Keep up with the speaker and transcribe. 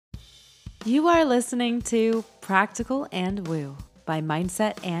You are listening to Practical and Woo by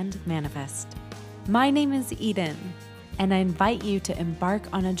Mindset and Manifest. My name is Eden, and I invite you to embark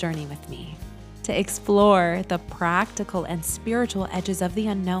on a journey with me to explore the practical and spiritual edges of the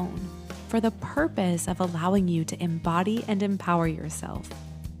unknown for the purpose of allowing you to embody and empower yourself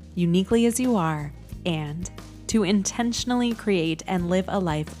uniquely as you are and to intentionally create and live a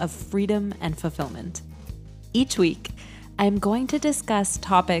life of freedom and fulfillment. Each week, I am going to discuss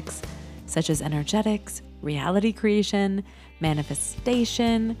topics such as energetics, reality creation,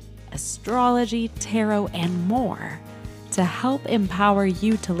 manifestation, astrology, tarot, and more to help empower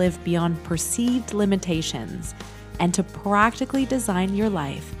you to live beyond perceived limitations and to practically design your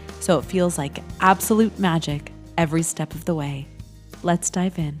life so it feels like absolute magic every step of the way. Let's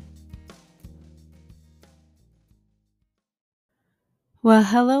dive in. Well,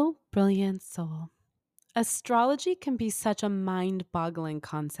 hello, brilliant soul. Astrology can be such a mind-boggling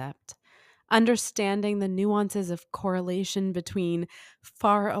concept. Understanding the nuances of correlation between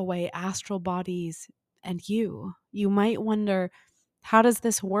far-away astral bodies and you might wonder, how does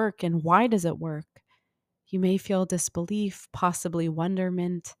this work and why does it work? You may feel disbelief, possibly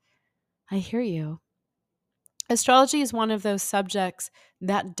wonderment. I hear you. Astrology is one of those subjects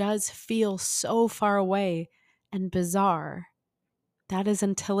that does feel so far away and bizarre. That is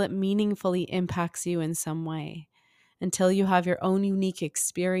until it meaningfully impacts you in some way, until you have your own unique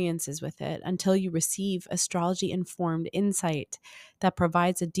experiences with it, until you receive astrology-informed insight that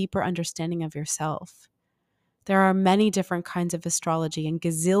provides a deeper understanding of yourself. There are many different kinds of astrology and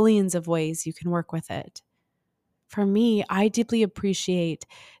gazillions of ways you can work with it. For me, I deeply appreciate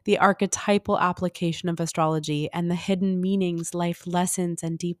the archetypal application of astrology and the hidden meanings, life lessons,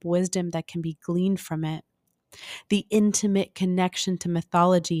 and deep wisdom that can be gleaned from it. The intimate connection to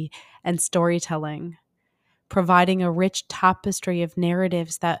mythology and storytelling, providing a rich tapestry of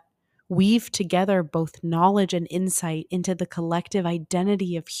narratives that weave together both knowledge and insight into the collective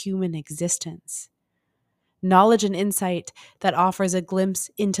identity of human existence. Knowledge and insight that offers a glimpse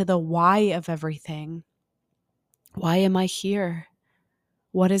into the why of everything. Why am I here?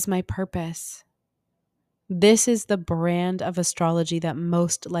 What is my purpose? This is the brand of astrology that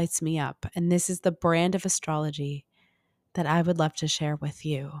most lights me up, and this is the brand of astrology that I would love to share with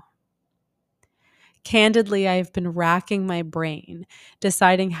you. Candidly, I've been racking my brain,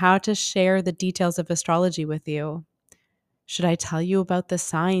 deciding how to share the details of astrology with you. Should I tell you about the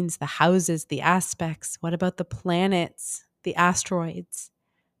signs, the houses, the aspects? What about the planets, the asteroids?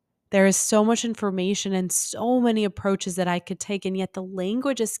 There is so much information and so many approaches that I could take, and yet the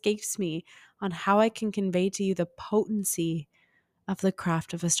language escapes me on how I can convey to you the potency of the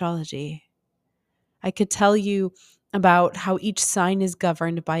craft of astrology. I could tell you about how each sign is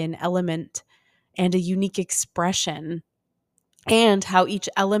governed by an element and a unique expression, and how each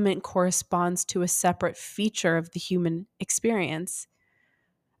element corresponds to a separate feature of the human experience.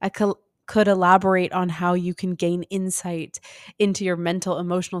 I could elaborate on how you can gain insight into your mental,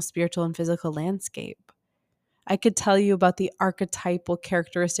 emotional, spiritual, and physical landscape. I could tell you about the archetypal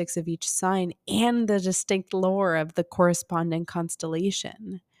characteristics of each sign and the distinct lore of the corresponding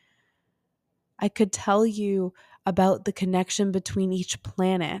constellation. I could tell you about the connection between each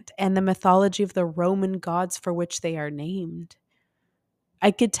planet and the mythology of the Roman gods for which they are named. I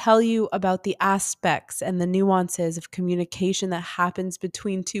could tell you about the aspects and the nuances of communication that happens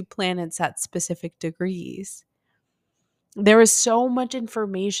between two planets at specific degrees. There is so much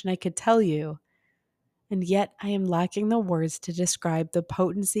information I could tell you, and yet I am lacking the words to describe the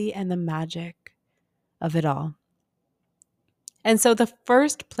potency and the magic of it all. And so the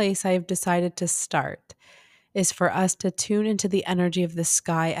first place I have decided to start is for us to tune into the energy of the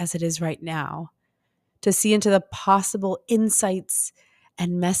sky as it is right now, to see into the possible insights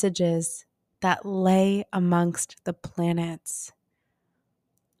and messages that lay amongst the planets.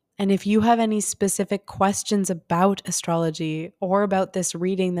 And if you have any specific questions about astrology or about this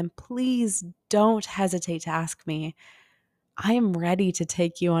reading, then please don't hesitate to ask me. I am ready to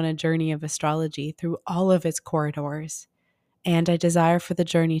take you on a journey of astrology through all of its corridors, and I desire for the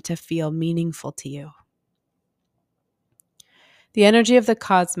journey to feel meaningful to you. The energy of the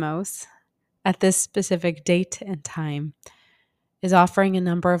cosmos at this specific date and time is offering a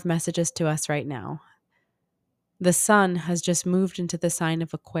number of messages to us right now. The sun has just moved into the sign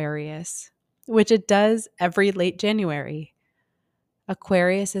of Aquarius, which it does every late January.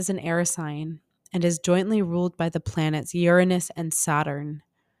 Aquarius is an air sign and is jointly ruled by the planets Uranus and Saturn.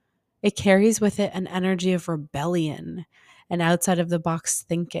 It carries with it an energy of rebellion and outside of the box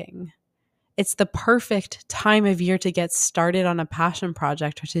thinking. It's the perfect time of year to get started on a passion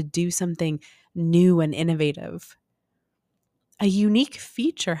project or to do something new and innovative. A unique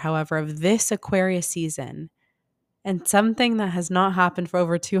feature, however, of this Aquarius season, and something that has not happened for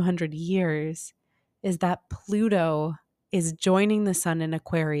over 200 years, is that Pluto is joining the sun in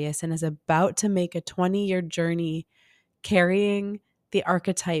Aquarius and is about to make a 20-year journey carrying the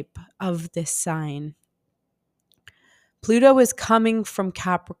archetype of this sign. Pluto is coming from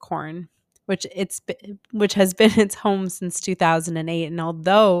Capricorn, which has been its home since 2008. And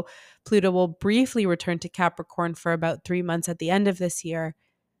although Pluto will briefly return to Capricorn for about 3 months at the end of this year,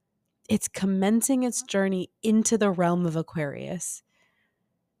 it's commencing its journey into the realm of Aquarius.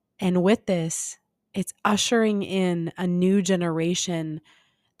 And with this, it's ushering in a new generation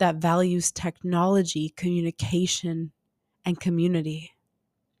that values technology, communication, and community.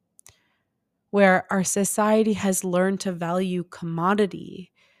 Where our society has learned to value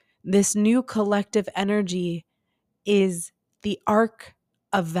commodity, this new collective energy is the arc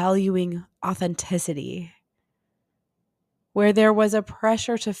of valuing authenticity. Where there was a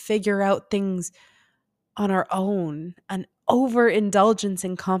pressure to figure out things on our own, an overindulgence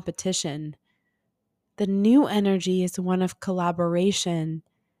in competition, the new energy is one of collaboration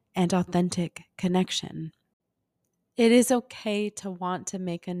and authentic connection. It is okay to want to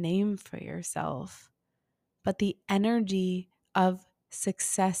make a name for yourself, but the energy of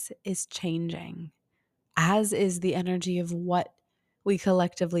success is changing, as is the energy of what we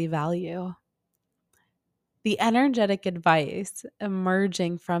collectively value. The energetic advice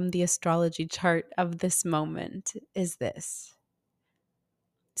emerging from the astrology chart of this moment is this: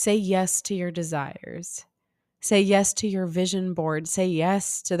 say yes to your desires. Say yes to your vision board. Say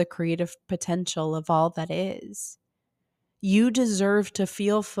yes to the creative potential of all that is. You deserve to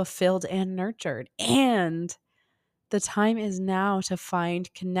feel fulfilled and nurtured. And the time is now to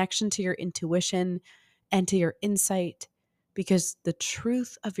find connection to your intuition and to your insight, because the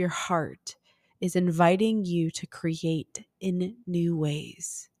truth of your heart is inviting you to create in new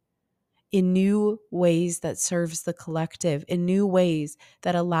ways. In new ways that serves the collective, in new ways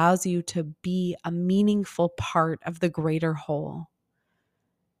that allows you to be a meaningful part of the greater whole.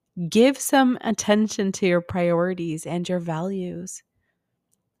 Give some attention to your priorities and your values,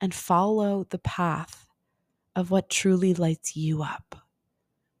 and follow the path of what truly lights you up.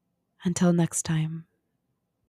 Until next time.